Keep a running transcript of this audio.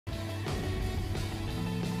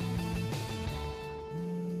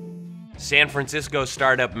San Francisco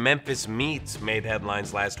startup Memphis Meats made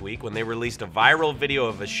headlines last week when they released a viral video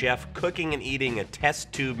of a chef cooking and eating a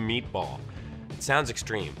test tube meatball. It sounds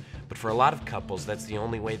extreme, but for a lot of couples, that's the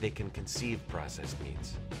only way they can conceive processed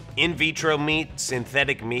meats. In vitro meat,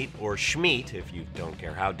 synthetic meat, or schmeat, if you don't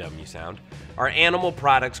care how dumb you sound, are animal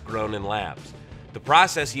products grown in labs. The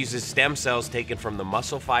process uses stem cells taken from the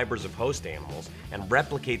muscle fibers of host animals and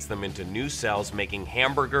replicates them into new cells, making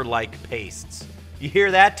hamburger-like pastes. You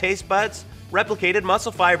hear that, taste buds? Replicated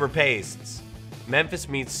muscle fiber pastes. Memphis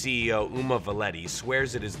Meat's CEO Uma Valetti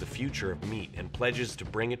swears it is the future of meat and pledges to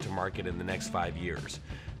bring it to market in the next 5 years.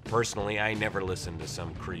 Personally, I never listen to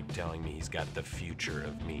some creep telling me he's got the future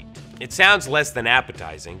of meat. It sounds less than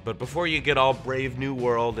appetizing, but before you get all Brave New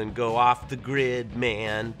World and go off the grid,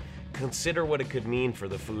 man, consider what it could mean for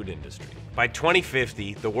the food industry. By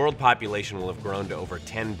 2050, the world population will have grown to over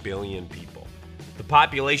 10 billion people. The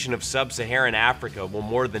population of sub-Saharan Africa will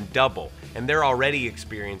more than double, and they're already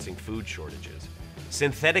experiencing food shortages.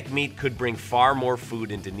 Synthetic meat could bring far more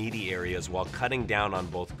food into needy areas while cutting down on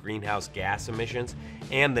both greenhouse gas emissions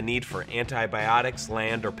and the need for antibiotics,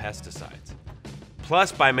 land, or pesticides.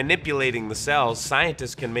 Plus, by manipulating the cells,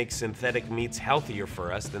 scientists can make synthetic meats healthier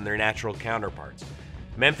for us than their natural counterparts.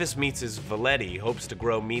 Memphis Meats' Valetti hopes to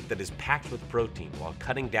grow meat that is packed with protein while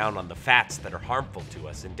cutting down on the fats that are harmful to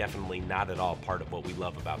us and definitely not at all part of what we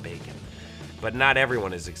love about bacon. But not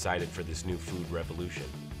everyone is excited for this new food revolution.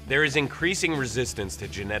 There is increasing resistance to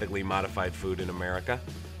genetically modified food in America.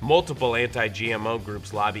 Multiple anti-GMO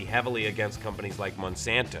groups lobby heavily against companies like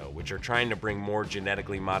Monsanto, which are trying to bring more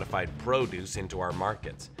genetically modified produce into our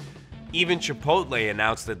markets. Even Chipotle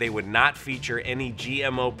announced that they would not feature any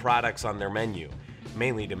GMO products on their menu,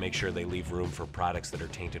 mainly to make sure they leave room for products that are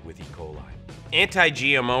tainted with E. coli.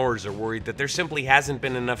 Anti-GMOers are worried that there simply hasn't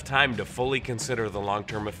been enough time to fully consider the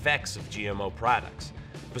long-term effects of GMO products.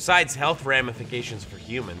 Besides health ramifications for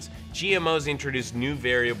humans, GMOs introduce new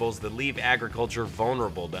variables that leave agriculture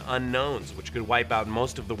vulnerable to unknowns, which could wipe out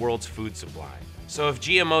most of the world's food supply. So if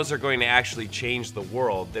GMOs are going to actually change the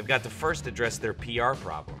world, they've got to first address their PR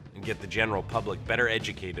problem and get the general public better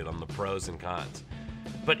educated on the pros and cons.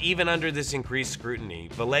 But even under this increased scrutiny,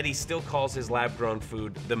 Valetti still calls his lab-grown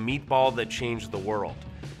food the meatball that changed the world.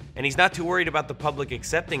 And he's not too worried about the public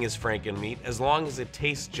accepting his frankenmeat as long as it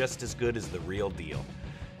tastes just as good as the real deal.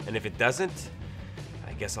 And if it doesn't,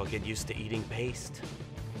 I guess I'll get used to eating paste.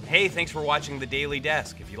 Hey, thanks for watching The Daily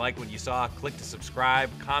Desk. If you like what you saw, click to subscribe,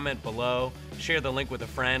 comment below, share the link with a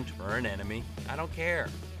friend or an enemy. I don't care.